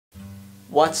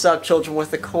What's up, children with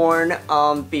the corn?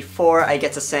 Before I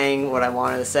get to saying what I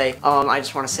wanted to say, I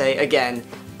just want to say again,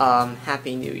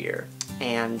 Happy New Year.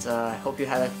 And I hope you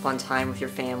had a fun time with your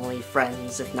family,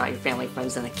 friends, if not your family,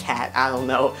 friends, and a cat, I don't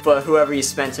know. But whoever you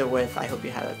spent it with, I hope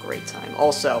you had a great time.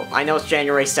 Also, I know it's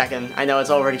January 2nd, I know it's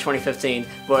already 2015,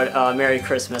 but Merry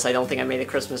Christmas. I don't think I made a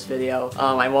Christmas video.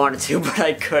 I wanted to, but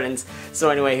I couldn't. So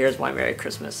anyway, here's my Merry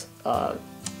Christmas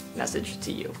message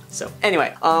to you. So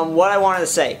anyway, what I wanted to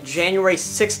say, January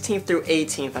 16th through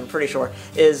 18th, I'm pretty sure,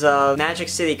 is Magic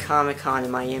City Comic Con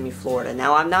in Miami, Florida.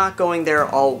 Now, I'm not going there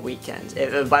all weekend.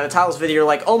 By the title of this video, you're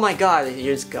like, oh my god,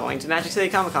 you're just going to Magic City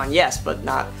Comic Con. Yes, but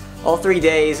not all 3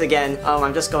 days. Again,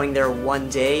 I'm just going there one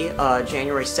day,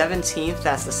 January 17th,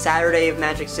 that's the Saturday of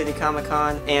Magic City Comic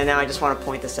Con, and now I just want to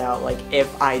point this out, like,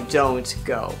 if I don't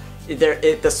go,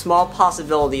 the small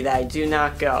possibility that I do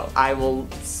not go, I will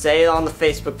say it on the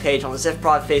Facebook page, on the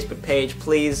ZIFprod Facebook page.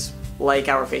 Please like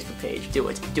our Facebook page. Do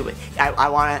it. Do it. I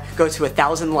want to go to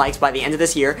 1,000 likes by the end of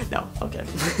this year. No, okay.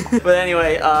 But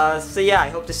anyway, so yeah, I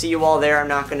hope to see you all there. I'm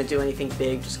not going to do anything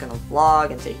big, just going to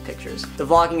vlog and take pictures. The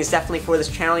vlogging is definitely for this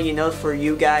channel, you know, for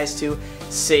you guys to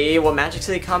see what Magic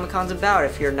City Comic Con's about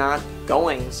if you're not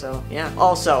going, so yeah.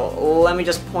 Also, let me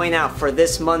just point out, for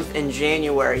this month in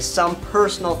January, some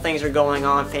personal things are going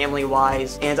on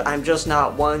family-wise, and I'm just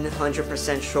not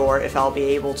 100% sure if I'll be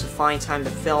able to find time to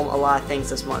film a lot of things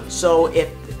this month. So if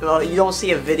you don't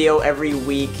see a video every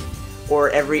week, or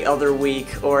every other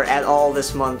week, or at all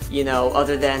this month, you know,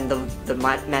 other than the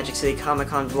Magic City Comic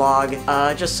Con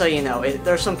vlog, just so you know,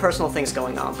 there's some personal things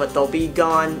going on, but they'll be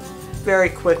gone very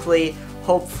quickly.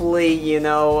 Hopefully, you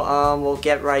know, we'll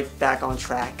get right back on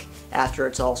track after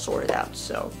it's all sorted out.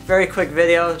 So, very quick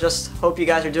video, just hope you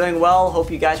guys are doing well, hope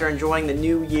you guys are enjoying the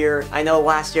new year. I know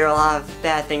last year a lot of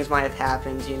bad things might have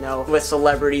happened, you know, with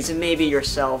celebrities and maybe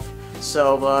yourself.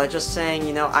 So, just saying,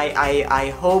 you know,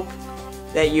 I hope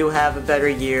that you have a better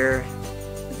year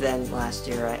than last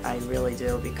year. I really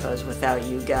do, because without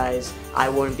you guys, I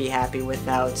wouldn't be happy.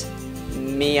 Without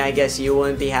me, I guess you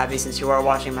wouldn't be happy, since you are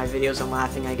watching my videos and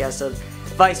laughing, I guess, so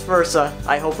vice versa.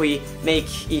 I hope we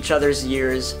make each other's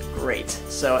years great.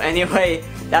 So anyway,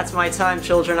 that's my time,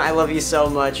 children. I love you so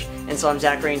much. And so I'm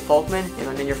Zachary Folkman, and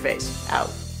I'm in your face.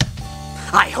 Out.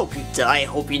 I hope you die. I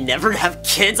hope you never have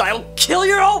kids. I'll kill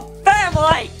your whole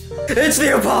family! It's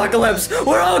the apocalypse!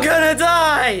 We're all gonna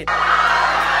die!